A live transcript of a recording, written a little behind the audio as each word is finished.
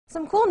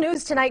Some cool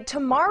news tonight.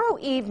 Tomorrow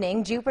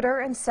evening,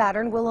 Jupiter and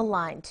Saturn will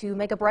align to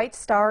make a bright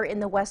star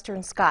in the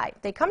western sky.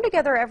 They come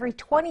together every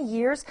 20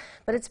 years,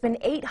 but it's been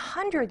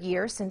 800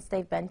 years since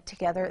they've been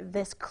together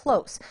this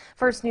close.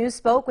 First News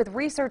spoke with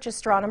research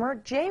astronomer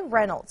Jay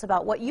Reynolds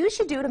about what you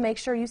should do to make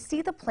sure you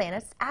see the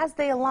planets as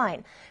they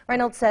align.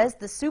 Reynolds says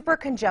the super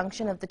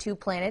conjunction of the two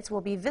planets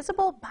will be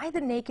visible by the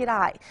naked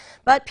eye,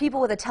 but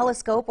people with a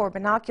telescope or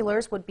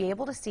binoculars would be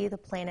able to see the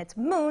planets'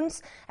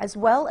 moons as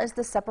well as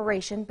the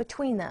separation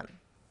between them.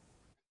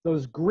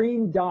 Those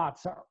green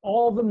dots are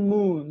all the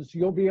moons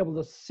you'll be able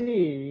to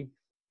see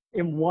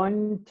in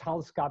one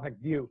telescopic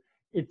view.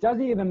 It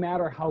doesn't even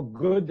matter how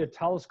good the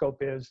telescope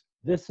is,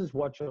 this is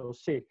what you'll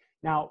see.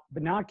 Now,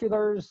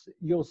 binoculars,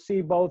 you'll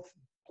see both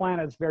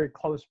planets very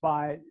close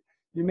by.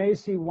 You may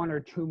see one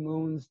or two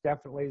moons,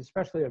 definitely,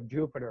 especially of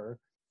Jupiter,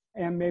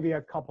 and maybe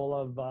a couple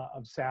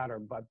of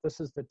Saturn, but this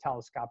is the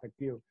telescopic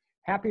view.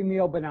 Happy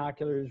Meal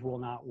binoculars will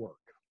not work.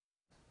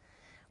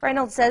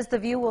 Reynolds says the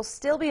view will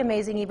still be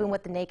amazing even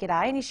with the naked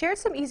eye, and he shared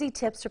some easy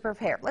tips to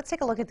prepare. Let's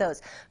take a look at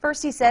those.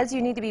 First, he says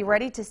you need to be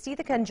ready to see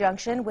the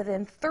conjunction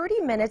within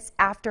 30 minutes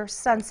after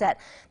sunset.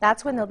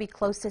 That's when they'll be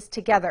closest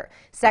together.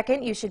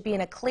 Second, you should be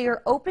in a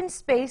clear, open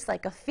space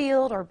like a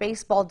field or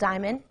baseball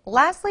diamond.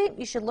 Lastly,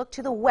 you should look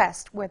to the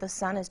west where the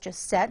sun has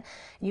just set.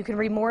 You can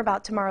read more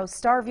about tomorrow's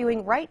star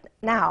viewing right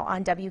now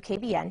on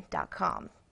WKBN.com.